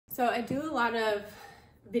So I do a lot of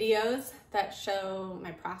videos that show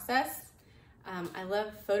my process. I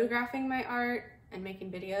love photographing my art and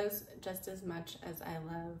making videos just as much as I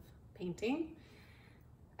love painting.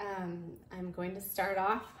 I'm going to start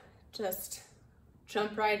off, just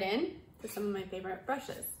jump right in to some of my favorite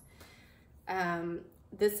brushes.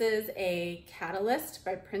 This is a Catalyst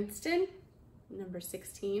by Princeton, number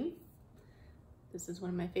 16. This is one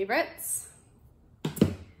of my favorites.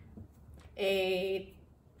 A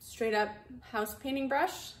straight up house painting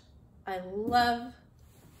brush. I love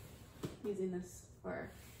using this for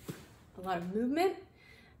a lot of movement.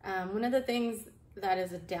 One of the things that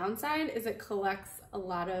is a downside is it collects a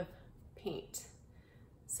lot of paint.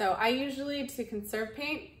 So I usually, to conserve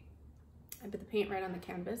paint, I put the paint right on the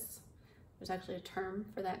canvas. There's actually a term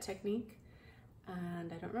for that technique,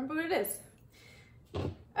 and I don't remember what it is.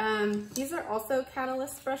 These are also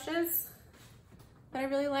Catalyst brushes that I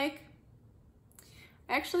really like.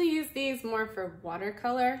 I actually use these more for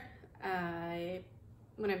watercolor.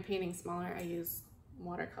 When I'm painting smaller, I use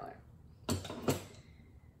watercolor.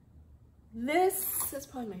 This is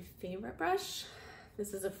probably my favorite brush.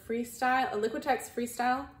 This is a Liquitex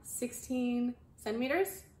Freestyle, 16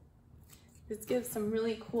 centimeters. This gives some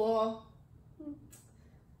really cool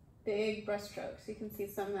big brush strokes. You can see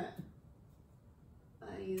some that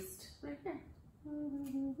I used right here.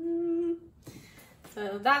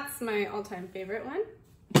 So that's my all-time favorite one.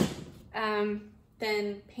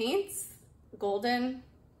 Then paints, golden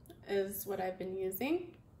is what I've been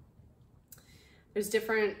using. There's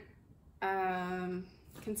different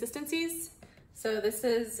consistencies. So this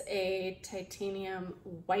is a titanium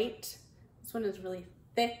white. This one is really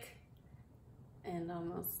thick and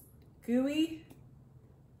almost gooey.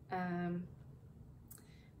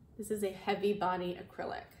 This is a heavy body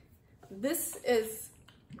acrylic. This is,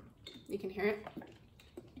 you can hear it.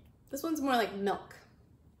 This one's more like milk,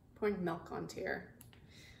 pouring milk onto your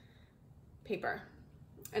paper.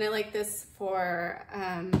 And I like this for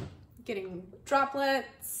getting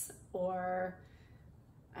droplets or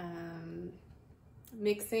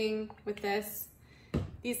mixing with this.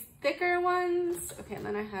 These thicker ones, okay, and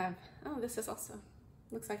then I have, oh, this is also,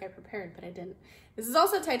 looks like I prepared, but I didn't. This is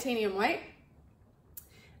also titanium white.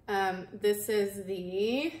 This is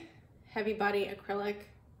the heavy body acrylic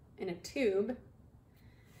in a tube.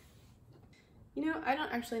 You know, I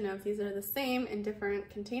don't actually know if these are the same in different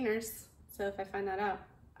containers, so if I find that out,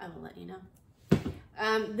 I will let you know.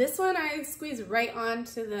 This one I squeeze right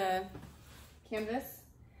onto the canvas,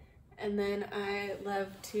 and then I love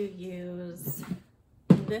to use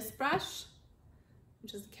this brush,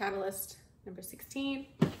 which is Catalyst number 16,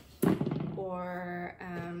 or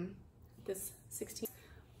this 16,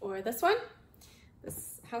 or this one,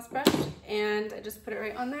 this house brush, and I just put it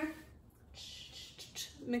right on there,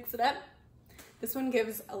 mix it up. This one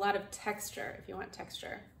gives a lot of texture if you want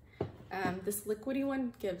texture. This liquidy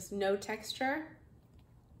one gives no texture.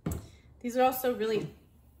 These are also really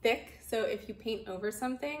thick, so if you paint over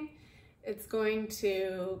something, it's going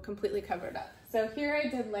to completely cover it up. So here I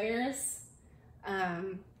did layers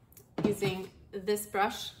using this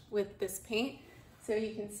brush with this paint. So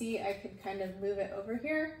you can see I could kind of move it over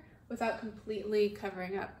here without completely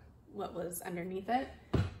covering up what was underneath it.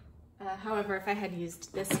 However, if I had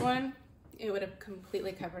used this one, it would have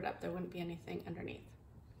completely covered up. There wouldn't be anything underneath.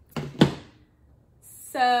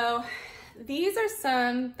 So these are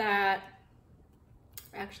some that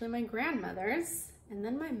are actually my grandmother's and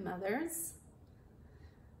then my mother's.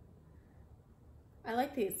 I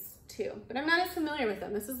like these too, but I'm not as familiar with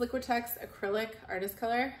them. This is Liquitex Acrylic Artist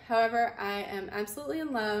Color. However, I am absolutely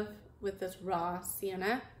in love with this raw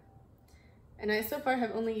sienna. And I so far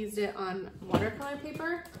have only used it on watercolor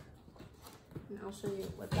paper. And I'll show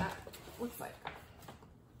you what that looks like.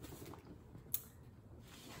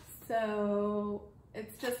 So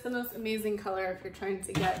it's just the most amazing color if you're trying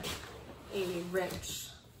to get a rich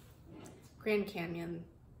Grand Canyon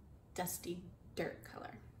dusty dirt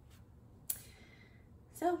color.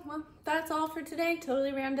 So, well, that's all for today.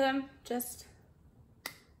 Totally random, just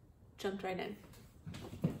jumped right in.